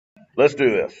Let's do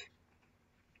this.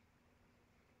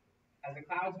 As the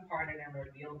clouds parted and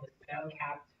revealed the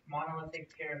snow-capped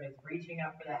monolithic pyramids reaching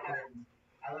up for the heavens,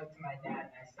 I looked to my dad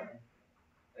and I said,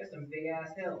 "There's some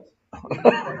big-ass hills."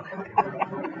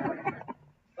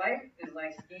 Life is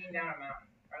like skiing down a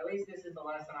mountain, or at least this is the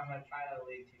lesson I'm going to try to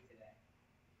allude to today.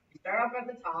 You start off at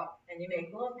the top, and you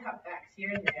make little cutbacks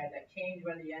here and there that change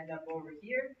whether you end up over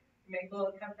here. You make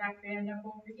little cutbacks and you end up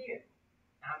over here.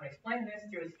 Now, I'm going to explain this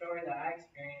through a story that I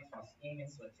experienced while skiing in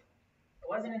Switzerland. It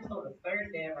wasn't until the third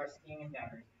day of our skiing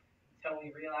endeavors until we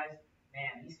realized,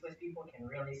 man, these Swiss people can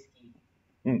really ski.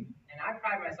 Hmm. And I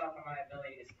pride myself on my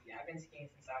ability to ski. I've been skiing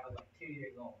since I was like 2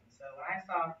 years old. So when I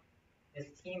saw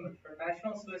this team of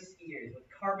professional Swiss skiers with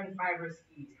carbon fiber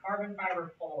skis, carbon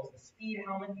fiber poles, the speed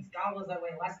helmet, these goggles that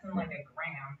weigh less than like a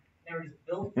gram, they were just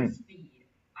built for speed.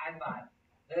 I thought,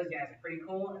 those guys are pretty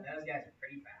cool and those guys are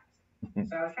pretty fast.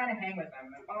 So I was trying to hang with them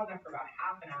and I followed them for about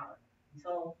half an hour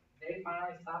until they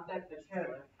finally stopped at the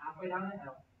chairlift halfway down the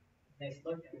hill. They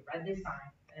looked and read this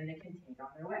sign and then they continued on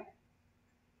their way.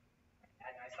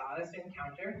 And I saw this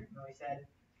encounter and we said,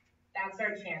 that's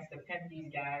our chance to pimp these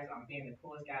guys on being the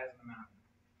coolest guys on the mountain.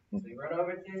 So we rode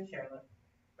over to his chairlift,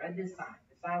 read this sign.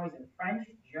 The sign was in French,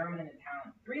 German, and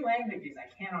Italian. 3 languages I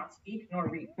cannot speak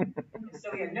nor read. And so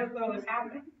we had no clue what was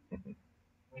happening.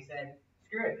 We said,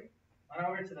 screw it. Went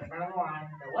over to the front of the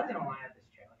line. There wasn't a line at this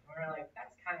chairlift. We were like,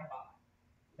 that's kind of odd.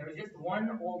 There was just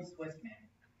one old Swiss man.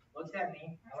 Looks at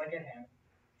me. I look at him.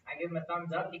 I give him a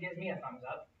thumbs up. He gives me a thumbs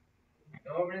up. I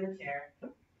go over to the chair.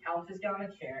 Helps us get on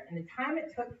the chair, and the time it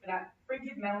took for that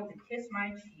frigid metal to kiss my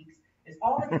cheeks is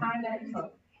all the time that it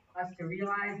took us to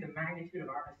realize the magnitude of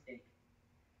our mistake.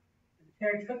 The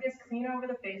chair took us clean over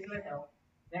the face of the hill,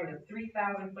 and there was a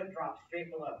 3,000-foot drop straight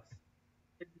below us.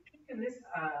 The peak of this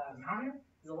mountain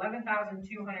is 11,233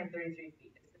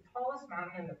 feet. It's the tallest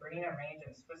mountain in the Bernina Range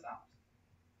in the Swiss Alps.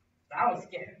 So I was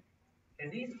scared, because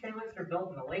these chairlifts were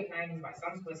built in the late 90s by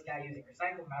some Swiss guy using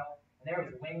recycled metal, and there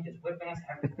was wind just whipping us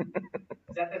everywhere.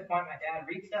 At this point, my dad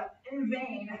reached up in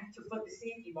vain to put the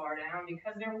safety bar down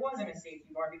because there wasn't a safety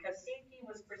bar because safety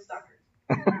was for suckers.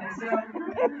 And so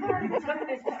we took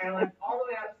this chairlift all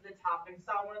the way up to the top and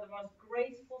saw one of the most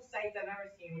graceful sights I've ever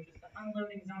seen, which was the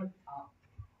unloading zone at the top.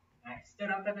 And I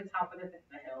stood up at the top of the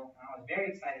hill, and I was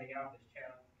very excited to get off this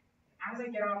chairlift. As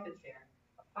I get off the chair,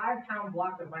 a 5-pound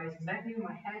block of ice met me in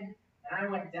my head, and I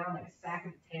went down like a sack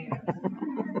of potatoes.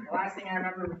 The last thing I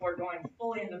remember before going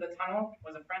fully into the tunnel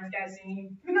was a French guy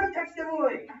singing, "Do not touch the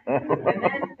boy!" And then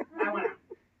I went out.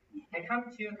 I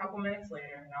come to a couple minutes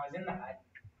later, and I was in the hut,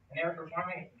 and they were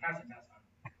performing a concussion test on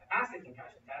me. I passed the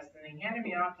concussion test, and they handed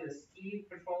me off to the ski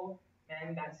patrol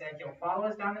man that said, "You'll follow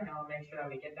us down the hill and make sure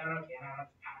that we get down okay, and I don't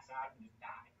have to pass out and just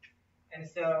die." And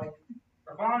so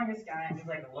we're following this guy, and he's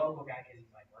like a local guy because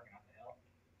he's like working up the hill,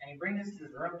 and he brings us to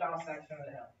this roped off section of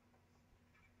the hill.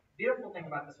 The beautiful thing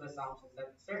about the Swiss Alps is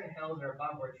that certain hills are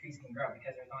above where trees can grow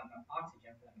because there's not enough oxygen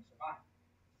for them to survive.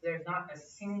 So there's not a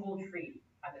single tree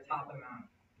at the top of the mountain.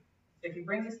 So he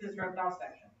brings us to this roped off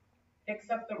section,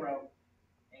 picks up the rope,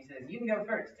 and he says, "You can go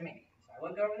first to me." So I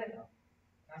look over the hill,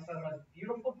 and I saw the most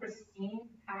beautiful, pristine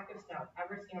pack of snow I've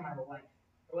ever seen in my life.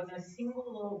 There wasn't a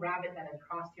single little rabbit that had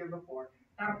crossed here before,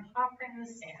 not a paw print in the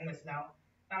sand, in the snow,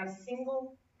 not a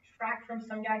single track from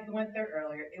some guy who went there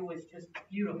earlier. It was just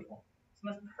beautiful. It's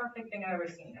the most perfect thing I've ever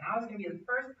seen. And I was going to be the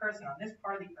first person on this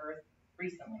part of the earth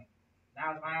recently.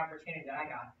 That was my opportunity that I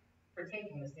got for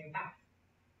taking this new path.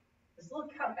 This little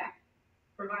cutback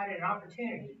provided an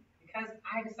opportunity because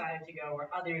I decided to go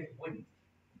where others wouldn't.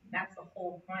 And that's the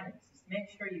whole point of this, is make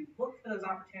sure you look for those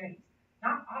opportunities.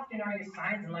 Not often are your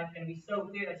signs in life going to be so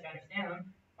clear that you understand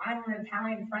them. Mine were in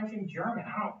Italian, French, and German.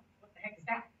 What the heck is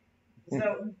that?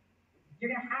 So you're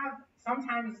going to have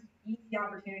sometimes easy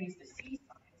opportunities to see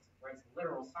where it's a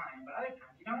literal sign, but other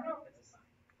times you don't know if it's a sign.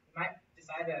 You might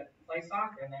decide to play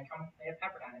soccer and then come play a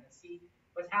Pepperdine and see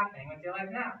what's happening with your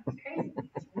life now. It's crazy.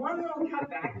 It's one little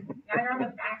cutback, now you're on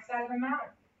the backside of the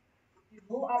mountain. These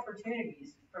little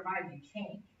opportunities provide you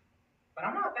change. But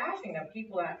I'm not bashing the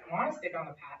people that want to stick on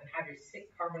the path and have your sick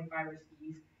carbon fiber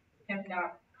skis, pimped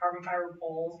out carbon fiber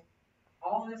poles,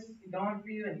 all this going for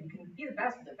you, and you can be the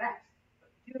best of the best.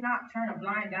 But do not turn a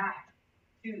blind eye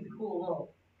to the cool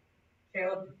little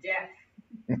trail of death.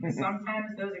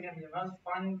 Sometimes those are going to be the most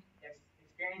fun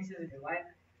experiences of your life,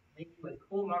 leave you with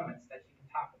cool moments that you can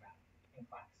talk about in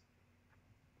class.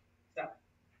 So,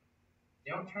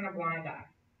 don't turn a blind eye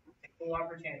to cool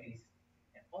opportunities,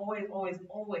 and always, always,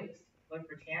 always look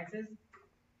for chances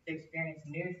to experience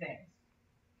new things.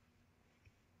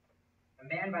 A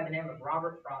man by the name of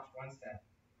Robert Frost once said,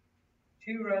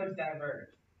 "Two roads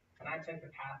diverged, and I took the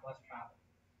path less traveled.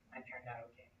 I turned out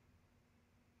okay."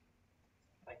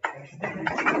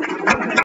 Interesting.